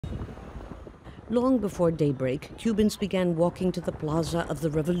Long before daybreak, Cubans began walking to the Plaza of the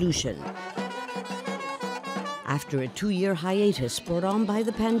Revolution. After a 2-year hiatus brought on by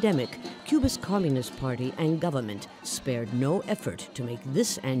the pandemic, Cuba's Communist Party and government spared no effort to make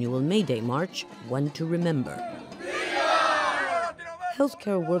this annual May Day march one to remember.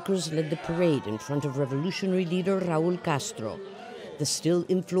 Healthcare workers led the parade in front of revolutionary leader Raul Castro. The still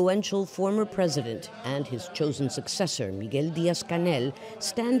influential former president and his chosen successor, Miguel Diaz-Canel,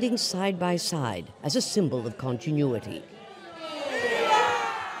 standing side by side as a symbol of continuity.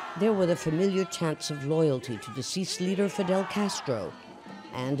 There were the familiar chants of loyalty to deceased leader Fidel Castro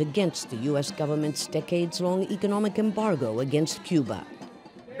and against the U.S. government's decades-long economic embargo against Cuba.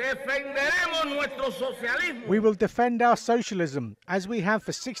 We will defend our socialism, as we have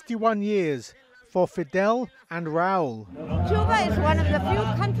for 61 years, for Fidel and Raul. Cuba is one of the few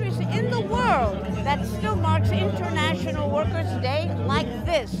countries in the world that still marks International Workers' Day like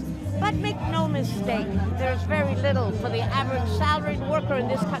this. But make no mistake, there's very little for the average salaried worker in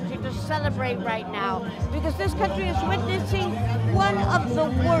this country to celebrate right now, because this country is witnessing one of the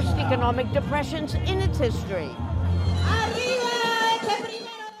worst economic depressions in its history.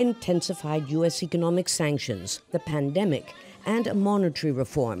 Intensified U.S. economic sanctions, the pandemic, and a monetary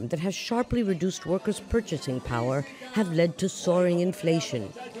reform that has sharply reduced workers' purchasing power have led to soaring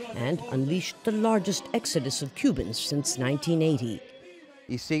inflation and unleashed the largest exodus of Cubans since 1980.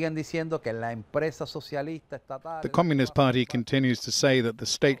 The Communist Party continues to say that the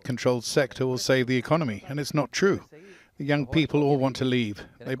state-controlled sector will save the economy, and it's not true. The young people all want to leave.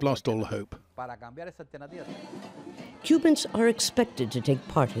 They've lost all hope. Cubans are expected to take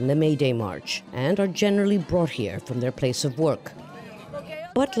part in the May Day March and are generally brought here from their place of work.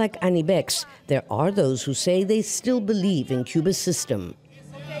 But like Anibex, there are those who say they still believe in Cuba's system.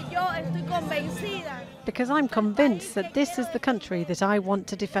 Because I'm convinced that this is the country that I want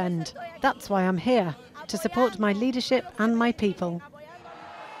to defend. That's why I'm here, to support my leadership and my people.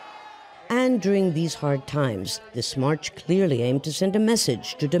 And during these hard times, this march clearly aimed to send a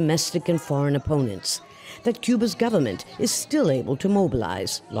message to domestic and foreign opponents that Cuba's government is still able to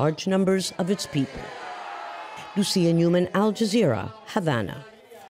mobilize large numbers of its people. Lucia, Newman, Jazeera, Havana.